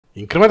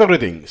Incremental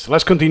greetings.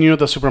 Let's continue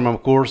the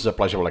Supermemo course, the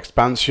Pleasurable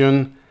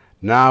expansion.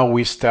 Now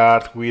we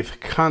start with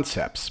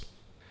concepts.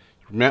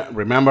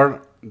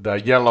 Remember the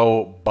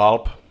yellow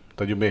bulb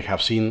that you may have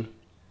seen,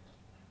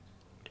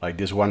 like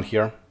this one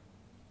here,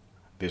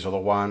 this other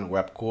one,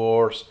 web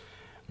course,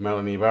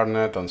 Melanie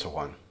Burnett, and so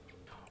on.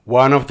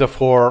 One of the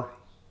four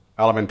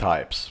element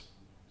types.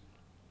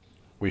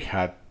 We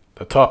had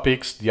the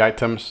topics, the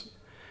items,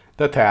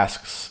 the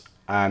tasks,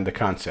 and the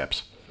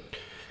concepts.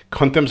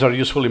 Contents are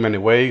useful in many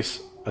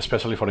ways,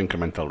 especially for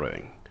incremental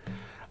reading.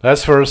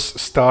 Let's first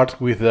start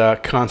with the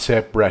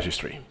concept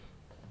registry.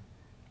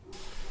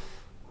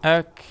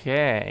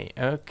 Okay.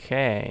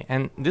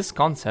 And this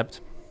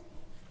concept,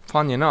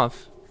 funny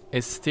enough,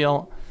 has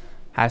still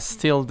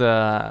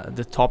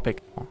the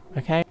topic.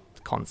 Okay,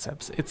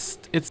 concepts.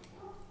 It's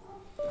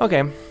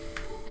okay.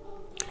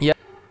 Yeah.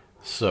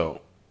 So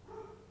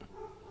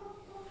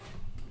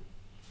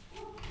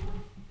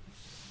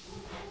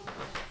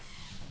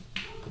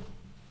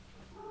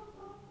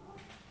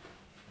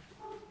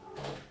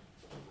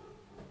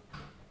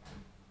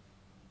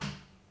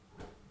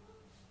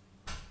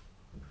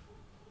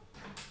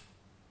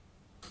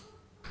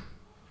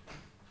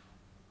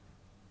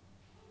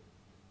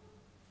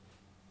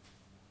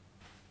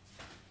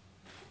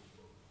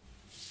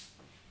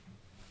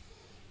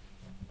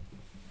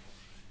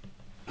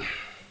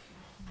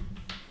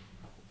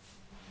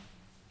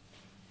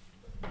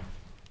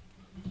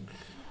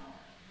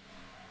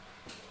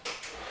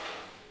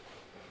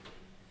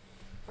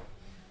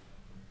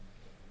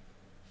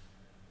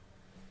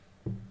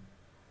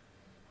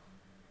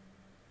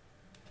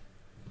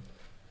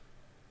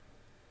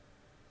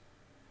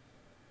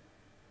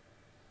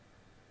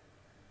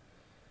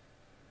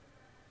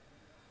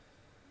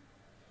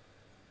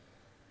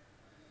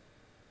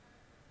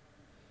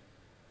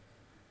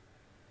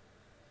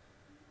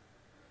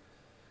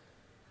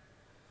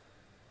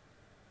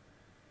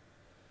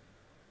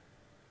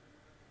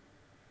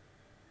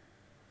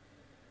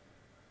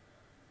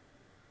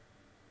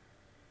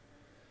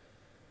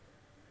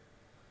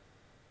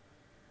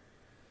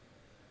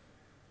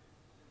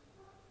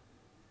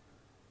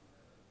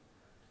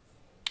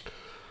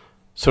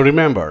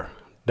remember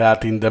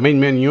that in the main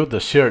menu,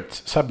 the shared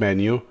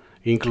submenu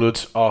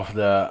includes all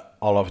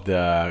of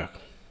the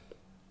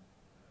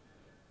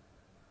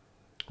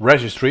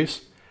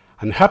registries,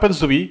 and happens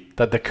to be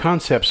that the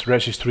concepts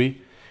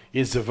registry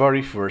is the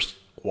very first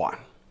one.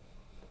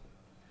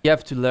 You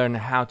have to learn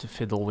how to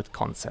fiddle with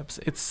concepts.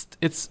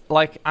 It's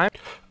like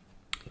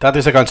That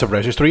is a concept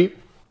registry,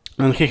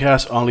 and he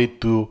has only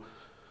 2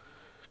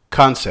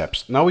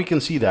 concepts. Now we can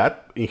see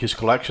that in his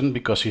collection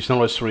because his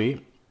knowledge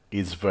tree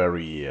is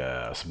very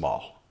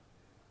small.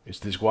 It's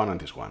this one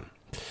and this one.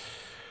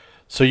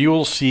 So you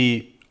will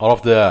see all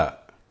of the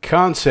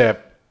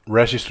concept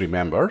registry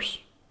members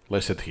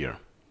listed here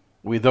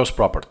with those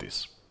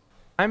properties.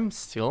 I'm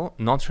still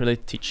not really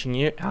teaching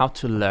you how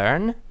to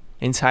learn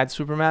inside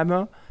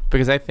Supermemo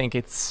because I think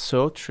it's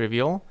so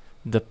trivial,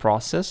 the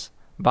process,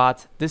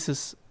 but this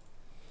is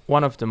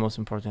one of the most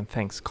important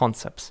things,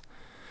 concepts.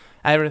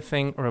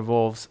 Everything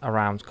revolves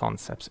around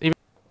concepts. Even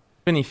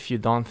if you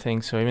don't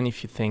think so, even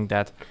if you think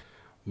that.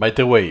 By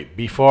the way,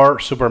 before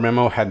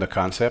Supermemo had the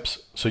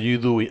concepts, so you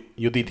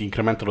did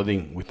incremental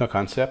reading with no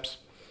concepts,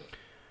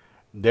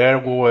 there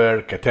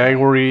were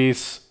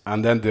categories,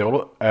 and then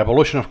the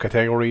evolution of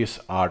categories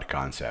are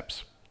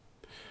concepts.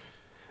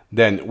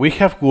 Then we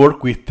have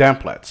worked with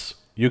templates.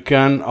 You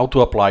can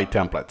auto-apply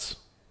templates.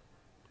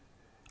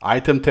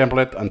 Item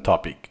template and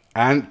topic,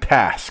 and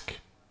task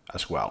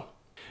as well.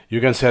 You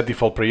can set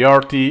default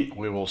priority.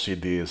 We will see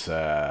this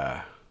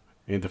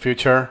in the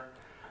future.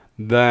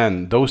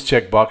 Then those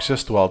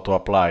checkboxes to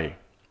auto-apply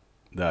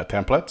the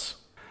templates.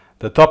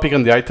 The topic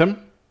and the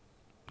item.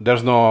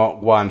 There's no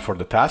one for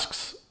the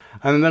tasks.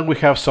 And then we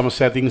have some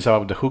settings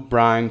about the hook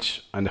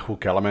branch and the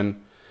hook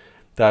element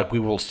that we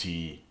will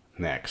see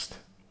next.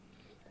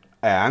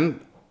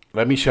 And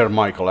let me share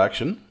my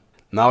collection.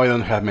 Now I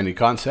don't have many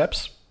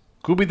concepts.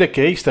 Could be the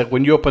case that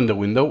when you open the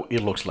window,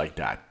 it looks like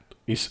that.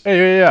 It's,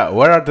 yeah,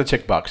 where are the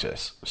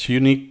checkboxes? So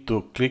you need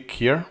to click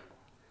here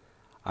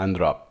and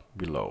drop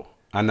below.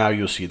 And now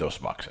you see those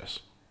boxes.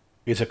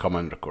 It's a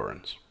common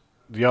recurrence.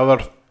 The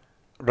other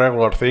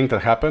regular thing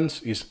that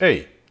happens is,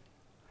 hey,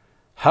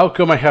 how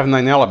come I have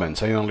 9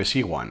 elements? I only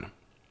see 1.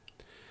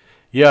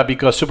 Yeah,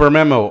 because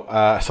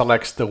Supermemo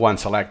selects the one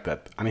selected.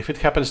 And if it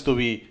happens to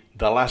be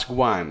the last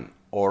one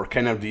or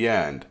kind of the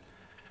end,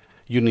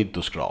 you need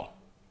to scroll.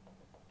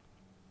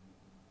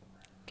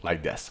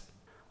 Like this.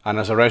 And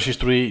as a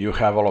registry, you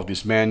have all of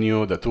this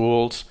menu, the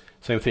tools,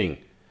 same thing.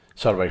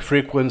 Sort by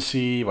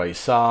frequency, by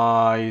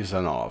size,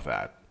 and all of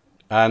that.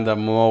 And the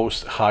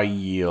most high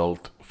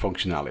yield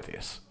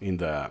functionalities in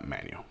the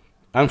menu.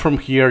 And from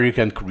here you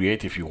can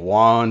create if you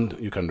want,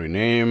 you can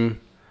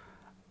rename,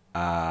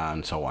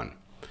 and so on.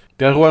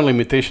 There's one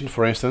limitation,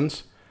 for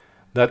instance,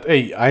 that,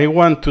 hey, I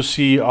want to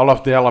see all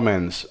of the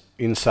elements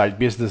inside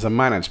business and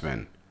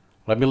management.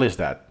 Let me list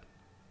that.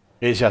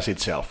 It's just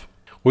itself.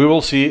 We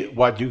will see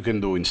what you can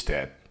do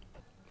instead.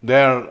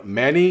 there are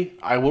many.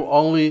 I will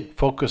only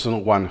focus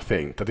on one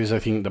thing. That is, I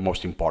think, the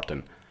most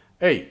important.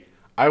 Hey,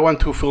 I want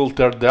to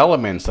filter the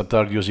elements that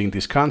are using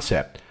this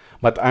concept,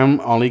 but I'm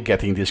only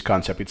getting this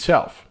concept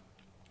itself.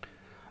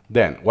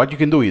 Then what you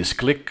can do is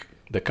click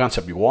the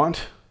concept you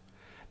want.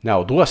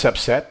 Now do a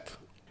subset.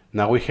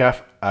 Now we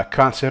have a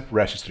concept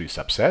registry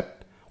subset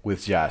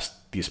with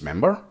just this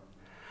member.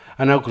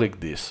 And now click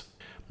this.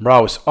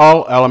 Browse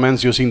all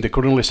elements using the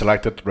currently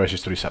selected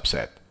registry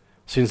subset.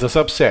 Since the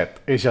subset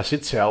is just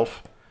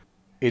itself,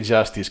 it's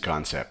just this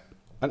concept.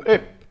 And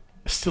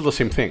it's still the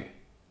same thing.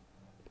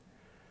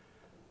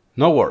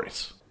 No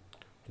worries.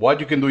 What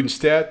you can do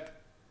instead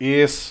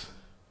is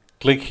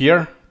click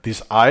here,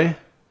 this I,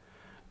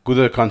 go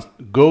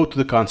to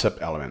the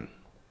concept element.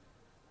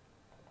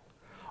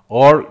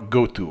 Or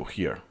go to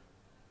here.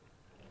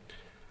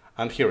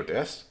 And here it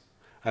is.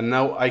 And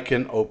now I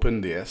can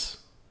open this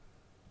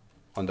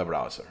on the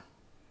browser.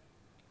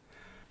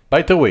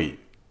 By the way,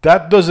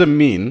 that doesn't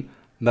mean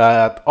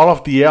that all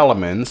of the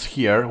elements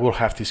here will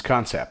have this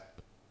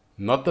concept.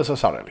 Not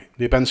necessarily.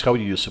 Depends how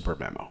you use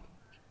Supermemo.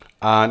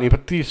 And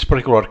in this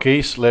particular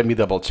case, let me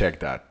double check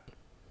that.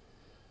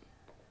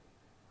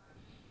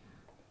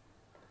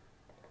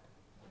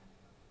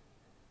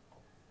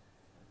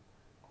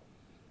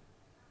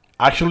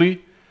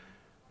 Actually,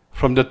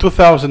 from the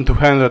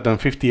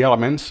 2,250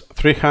 elements,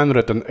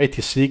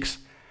 386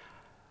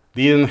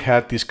 didn't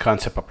have this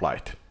concept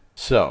applied.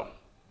 So,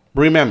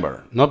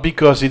 remember, not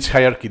because it's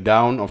hierarchy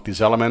down of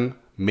this element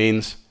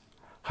means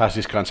has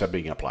this concept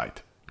being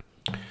applied.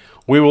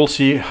 We will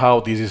see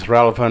how this is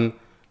relevant,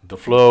 the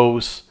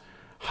flows,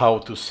 how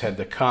to set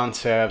the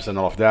concepts and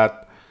all of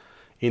that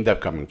in the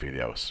upcoming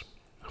videos.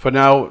 For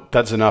now,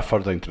 that's enough for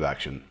the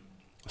introduction.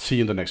 See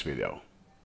you in the next video.